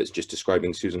 okay, well, it's just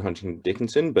describing Susan Huntington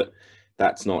Dickinson, but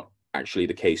that's not actually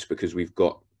the case because we've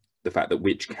got the fact that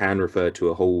which can refer to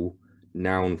a whole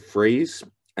noun phrase.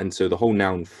 And so the whole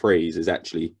noun phrase is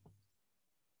actually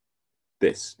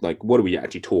this. Like, what are we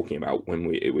actually talking about when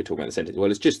we're talking about the sentence? Well,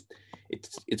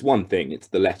 it's one thing, it's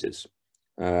the letters.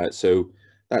 So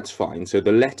that's fine. So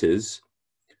the letters,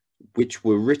 which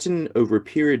were written over a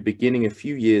period beginning a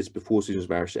few years before Susan's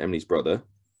marriage to Emily's brother,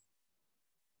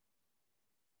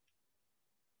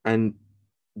 and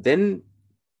then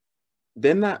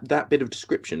that bit of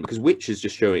description, because which is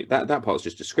just showing that part is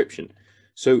just description.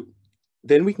 So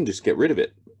then we can just get rid of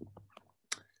it.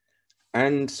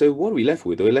 And so what are we left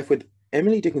with? We're left with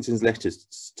Emily Dickinson's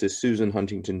letters to Susan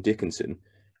Huntington Dickinson,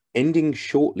 ending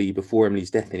shortly before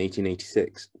Emily's death in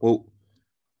 1886. Well,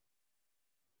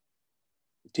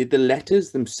 did the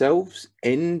letters themselves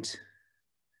end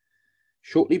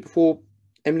shortly before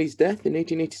Emily's death in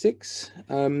 1886?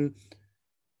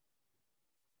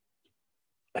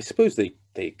 I suppose they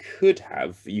could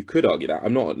have. You could argue that.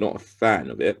 I'm not a fan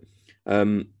of it.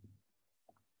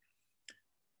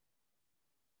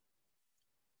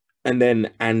 and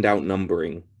then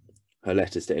outnumbering her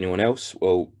letters to anyone else.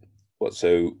 Well, what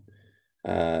so?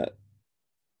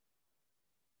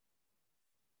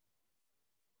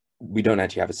 We don't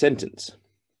actually have a sentence,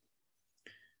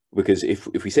 because if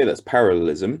we say that's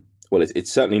parallelism, well,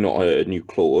 it's certainly not a new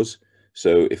clause.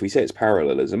 So if we say it's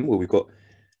parallelism, well, we've got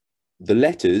the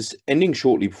letters ending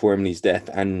shortly before Emily's death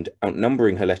and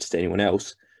outnumbering her letters to anyone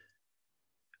else,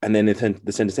 and then the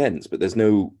sentence ends. But there's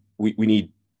no, we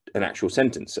need an actual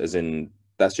sentence, as in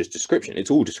that's just description.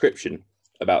 It's all description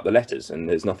about the letters, and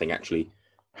there's nothing actually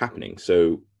happening.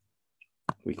 So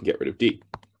we can get rid of D.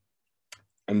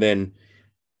 And then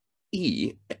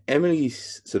E,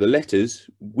 Emily's, so the letters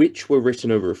which were written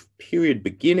over a period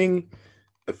beginning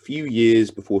a few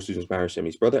years before Susan's marriage to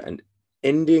Emily's brother and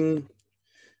ending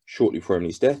shortly before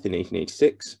Emily's death in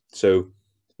 1886. So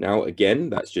now again,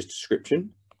 that's just description.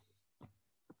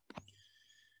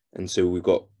 And so we've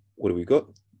got, what have we got?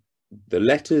 The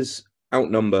letters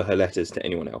outnumber her letters to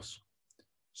anyone else.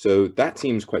 So that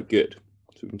seems quite good.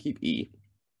 So we can keep E.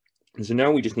 And so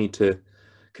now we just need to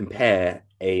compare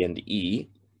A and E.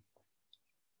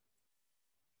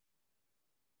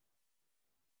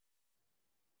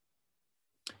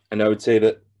 And I would say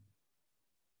that,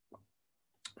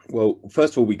 well,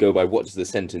 first of all, we go by what does the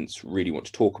sentence really want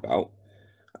to talk about.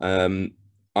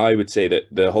 I would say that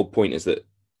the whole point is that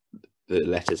the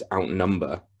letters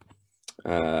outnumber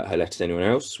her letters to anyone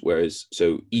else, whereas,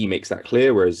 so E makes that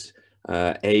clear, whereas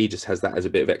A just has that as a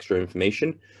bit of extra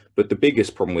information. But the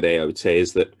biggest problem with A, I would say,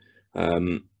 is that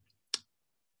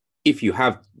if you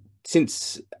have,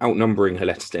 since outnumbering her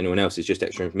letters to anyone else is just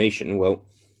extra information, well,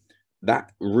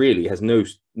 that really has no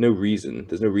reason.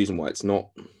 There's no reason why it's not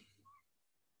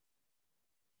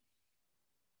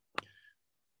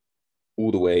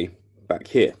all the way back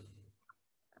here.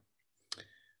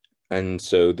 And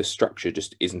so the structure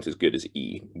just isn't as good as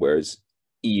E, whereas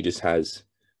E just has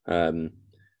the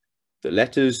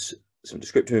letters, some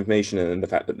descriptive information, and then the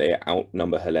fact that they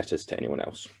outnumber her letters to anyone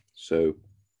else. So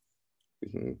we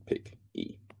can pick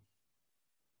E.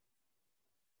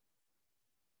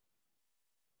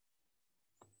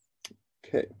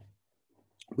 Okay.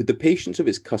 With the patience of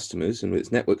its customers and with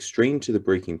its network strained to the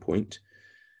breaking point,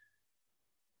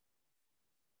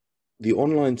 the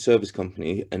online service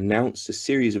company announced a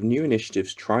series of new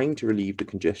initiatives trying to relieve the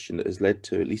congestion that has led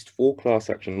to at least 4 class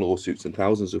action lawsuits and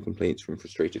thousands of complaints from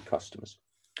frustrated customers.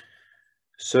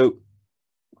 So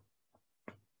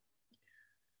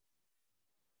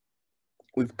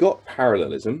we've got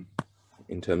parallelism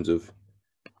in terms of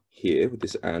here with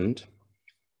this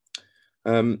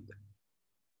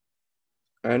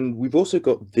and we've also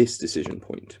got this decision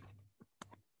point.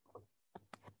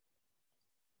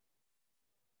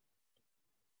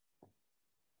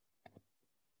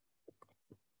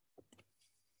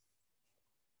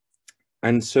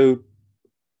 And so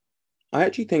I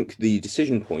actually think the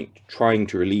decision point trying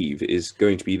to relieve is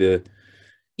going to be the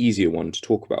easier one to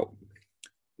talk about.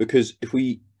 Because if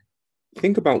we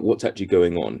think about what's actually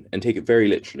going on and take it very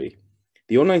literally,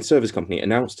 the online service company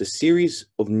announced a series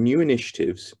of new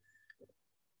initiatives.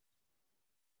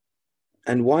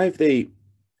 And why have they,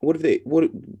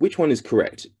 which one is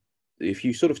correct? If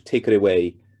you sort of take it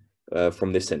away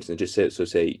from this sentence and just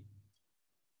say,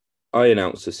 I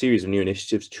announced a series of new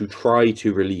initiatives to try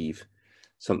to relieve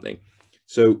something.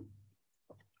 So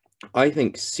I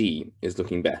think C is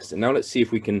looking best. And now let's see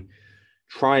if we can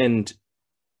try and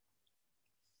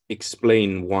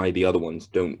explain why the other ones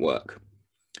don't work.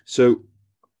 So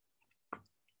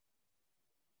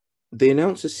they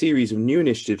announced a series of new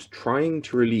initiatives trying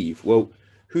to relieve. Well,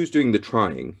 who's doing the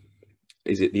trying?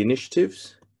 Is it the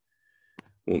initiatives?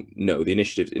 Well, no, the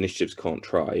initiatives can't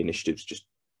try. Initiatives just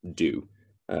do.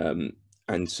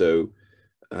 And so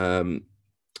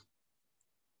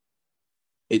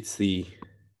it's the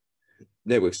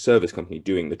network service company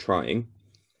doing the trying.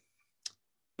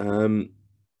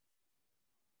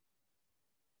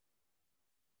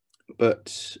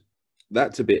 But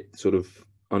that's a bit sort of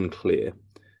unclear.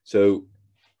 So,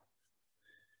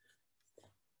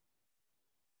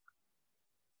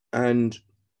 and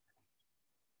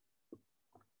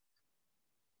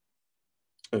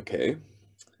okay,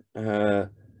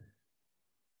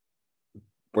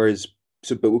 whereas,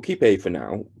 so, but we'll keep A for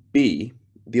now. B,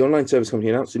 the online service company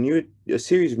announced a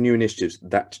series of new initiatives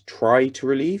that try to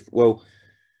relieve. Well,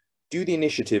 do the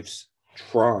initiatives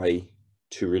try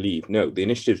to relieve? No, the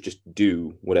initiatives just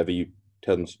do whatever you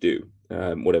tell them to do,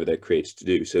 whatever they're created to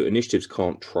do. So initiatives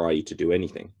can't try to do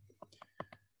anything.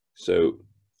 So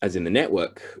as in the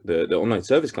network, the online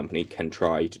service company can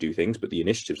try to do things, but the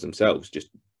initiatives themselves just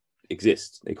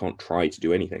exist. They can't try to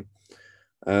do anything.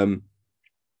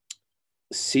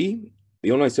 C,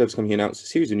 the online service company announced a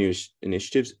series of new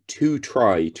initiatives to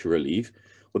try to relieve.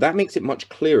 Well, that makes it much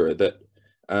clearer that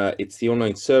it's the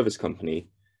online service company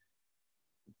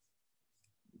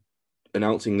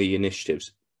announcing the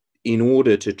initiatives in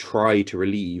order to try to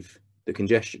relieve the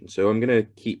congestion. So I'm going to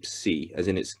keep C, as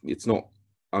in it's not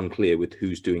unclear with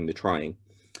who's doing the trying.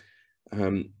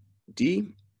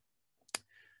 D,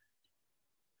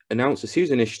 announce a series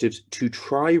of initiatives to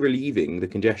try relieving the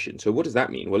congestion. So what does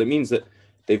that mean? Well, it means that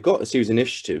they've got a series of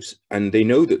initiatives and they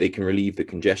know that they can relieve the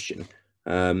congestion.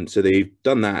 So they've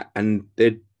done that and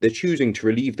they're choosing to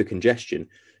relieve the congestion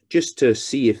just to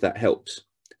see if that helps.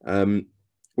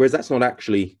 Whereas that's not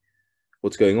actually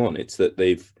what's going on. It's that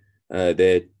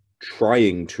they're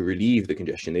trying to relieve the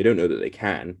congestion. They don't know that they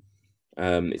can.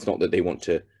 It's not that they want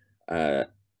to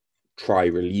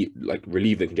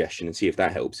relieve the congestion and see if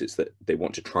that helps. It's that they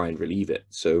want to try and relieve it.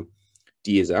 So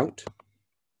D is out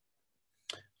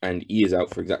and E is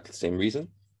out for exactly the same reason.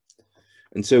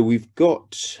 And so we've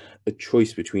got a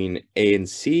choice between A and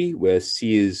C, where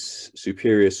C is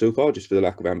superior so far, just for the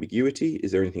lack of ambiguity.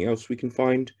 Is there anything else we can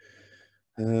find?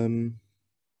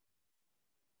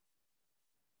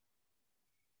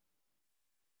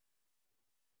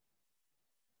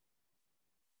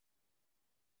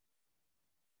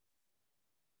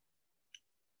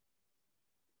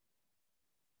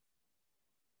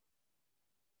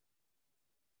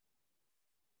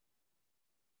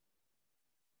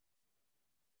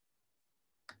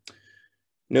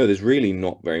 No, there's really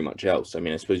not very much else. I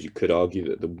mean, I suppose you could argue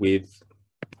that the with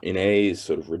in A is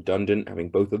sort of redundant, having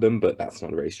both of them, but that's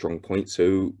not a very strong point.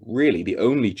 So really, the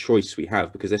only choice we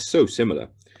have, because they're so similar,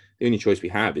 the only choice we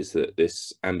have is that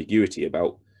this ambiguity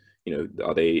about,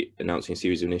 are they announcing a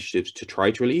series of initiatives to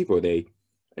try to relieve, or are they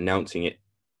announcing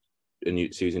a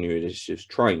new series of new initiatives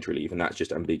trying to relieve? And that's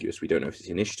just ambiguous. We don't know if it's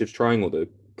the initiatives trying or the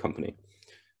company.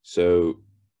 So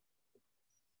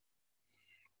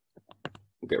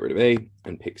we'll get rid of A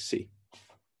and pick C.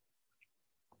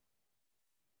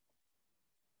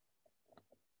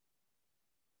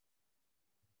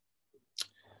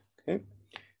 Okay.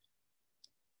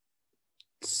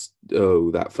 Oh,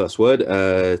 that first word,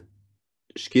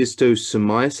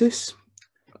 schistosomiasis,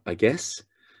 I guess.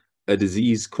 A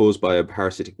disease caused by a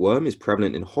parasitic worm is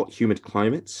prevalent in hot, humid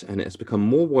climates, and it has become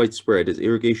more widespread as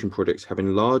irrigation projects have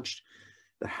enlarged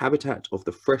the habitat of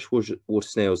the freshwater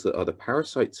snails that are the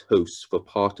parasite's hosts for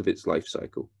part of its life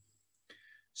cycle.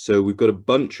 So we've got a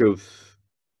bunch of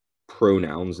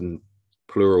pronouns and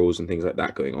plurals and things like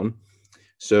that going on.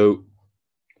 So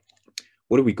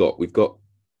what have we got? We've got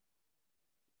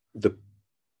the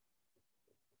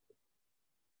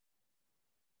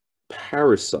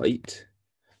parasite.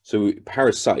 So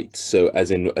parasites, so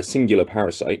as in a singular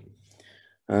parasite.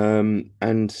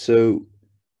 And so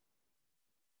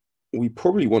we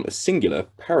probably want a singular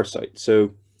parasite.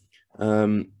 So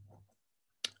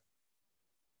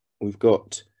we've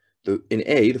got in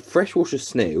A, the freshwater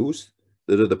snails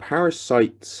that are the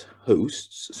parasite's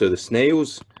hosts. So the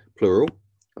snails, plural,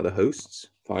 are the hosts,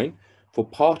 fine, for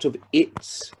part of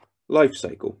its life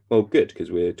cycle. Well, good,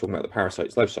 because we're talking about the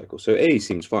parasite's life cycle. So A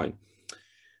seems fine.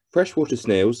 Freshwater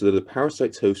snails that are the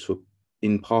parasite's hosts for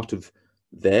in part of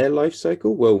their life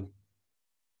cycle. Well,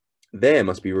 there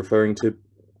must be referring to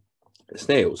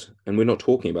snails, and we're not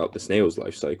talking about the snails'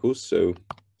 life cycles, so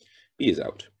B is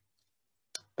out.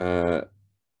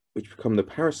 Which become the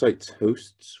parasite's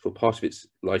hosts for part of its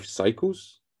life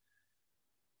cycles.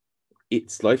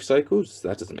 Its life cycles?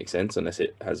 That doesn't make sense unless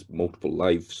it has multiple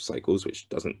life cycles, which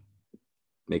doesn't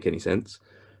make any sense.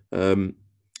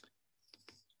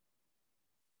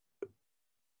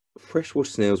 Freshwater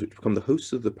snails which become the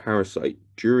hosts of the parasite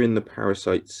during the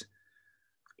parasite's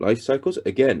life cycles.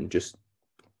 Again, just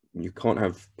you can't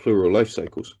have plural life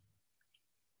cycles.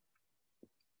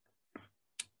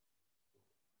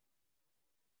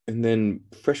 And then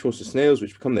freshwater snails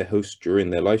which become their hosts during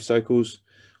their life cycles.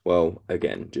 Well,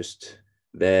 again, just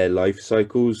their life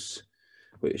cycles.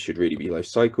 Well, it should really be life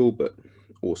cycle, but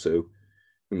also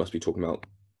we must be talking about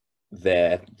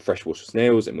their freshwater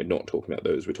snails, and we're not talking about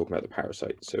those. We're talking about the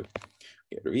parasite. So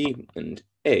get rid of E, and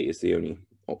A is the only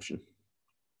option.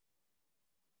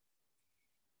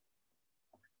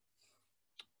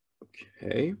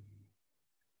 Okay.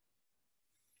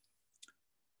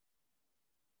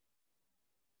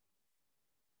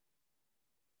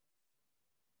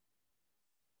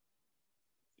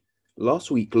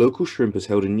 Last week, local shrimpers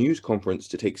held a news conference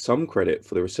to take some credit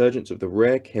for the resurgence of the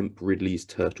rare Kemp Ridley's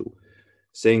turtle,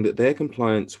 saying that their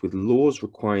compliance with laws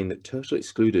requiring that turtle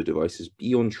excluder devices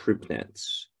be on shrimp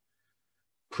nets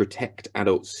protect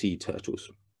adult sea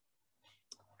turtles.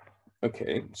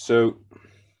 Okay, so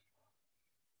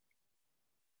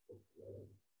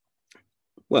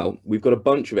Well, we've got a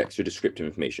bunch of extra descriptive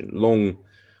information,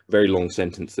 very long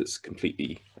sentence that's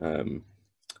completely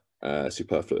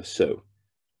superfluous. So,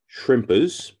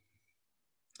 shrimpers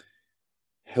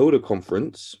held a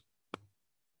conference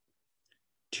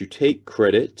to take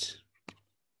credit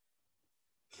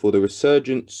for the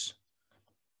resurgence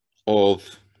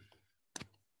of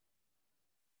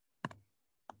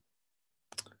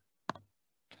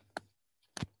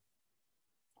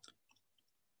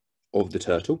the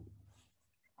turtle,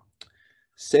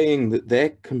 saying that their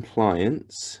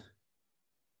compliance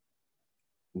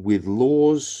with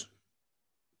laws,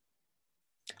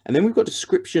 and then we've got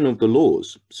description of the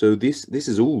laws. So this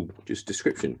is all just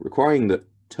description, requiring that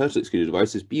turtle excluded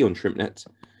devices be on shrimp nets,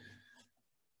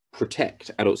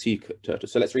 protect adult sea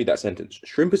turtles. So let's read that sentence.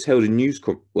 Shrimpers held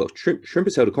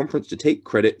a conference to take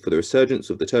credit for the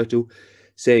resurgence of the turtle,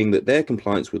 saying that their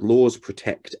compliance with laws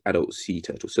protect adult sea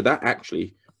turtles. So that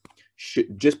actually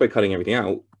should, just by cutting everything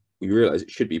out, we realize it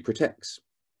should be protects.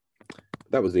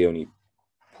 That was the only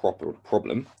proper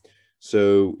problem.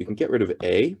 So we can get rid of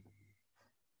A.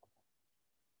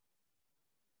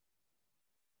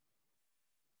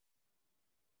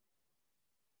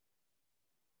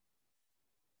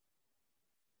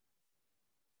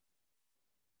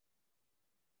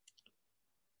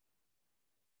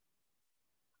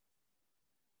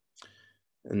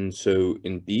 And so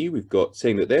in B, we've got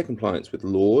saying that their compliance with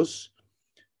laws,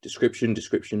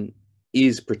 description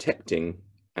is protecting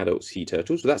adult sea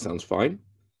turtles. So that sounds fine.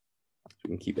 So we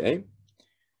can keep A.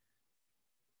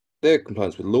 Their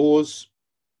compliance with laws,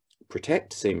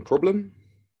 protect, same problem.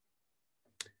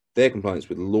 Their compliance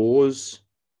with laws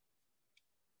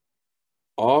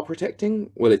are protecting.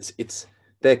 Well, it's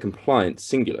their compliance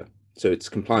singular. So its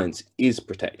compliance is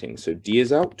protecting. So D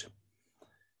is out.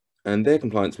 And their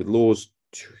compliance with laws.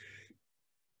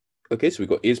 Okay, so we've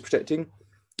got is protecting.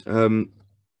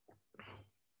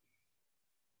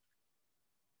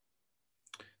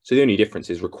 So the only difference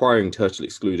is requiring turtle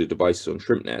excluded devices on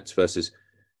shrimp nets versus,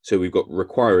 so we've got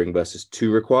requiring versus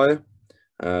to require.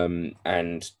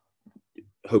 And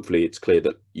hopefully it's clear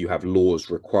that you have laws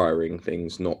requiring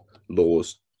things, not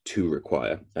laws to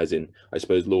require, as in, I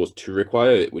suppose laws to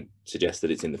require, it would suggest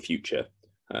that it's in the future.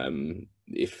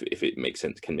 If it makes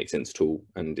sense, can make sense at all,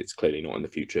 and it's clearly not in the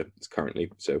future, it's currently.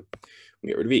 So we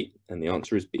get rid of E, and the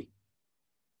answer is B.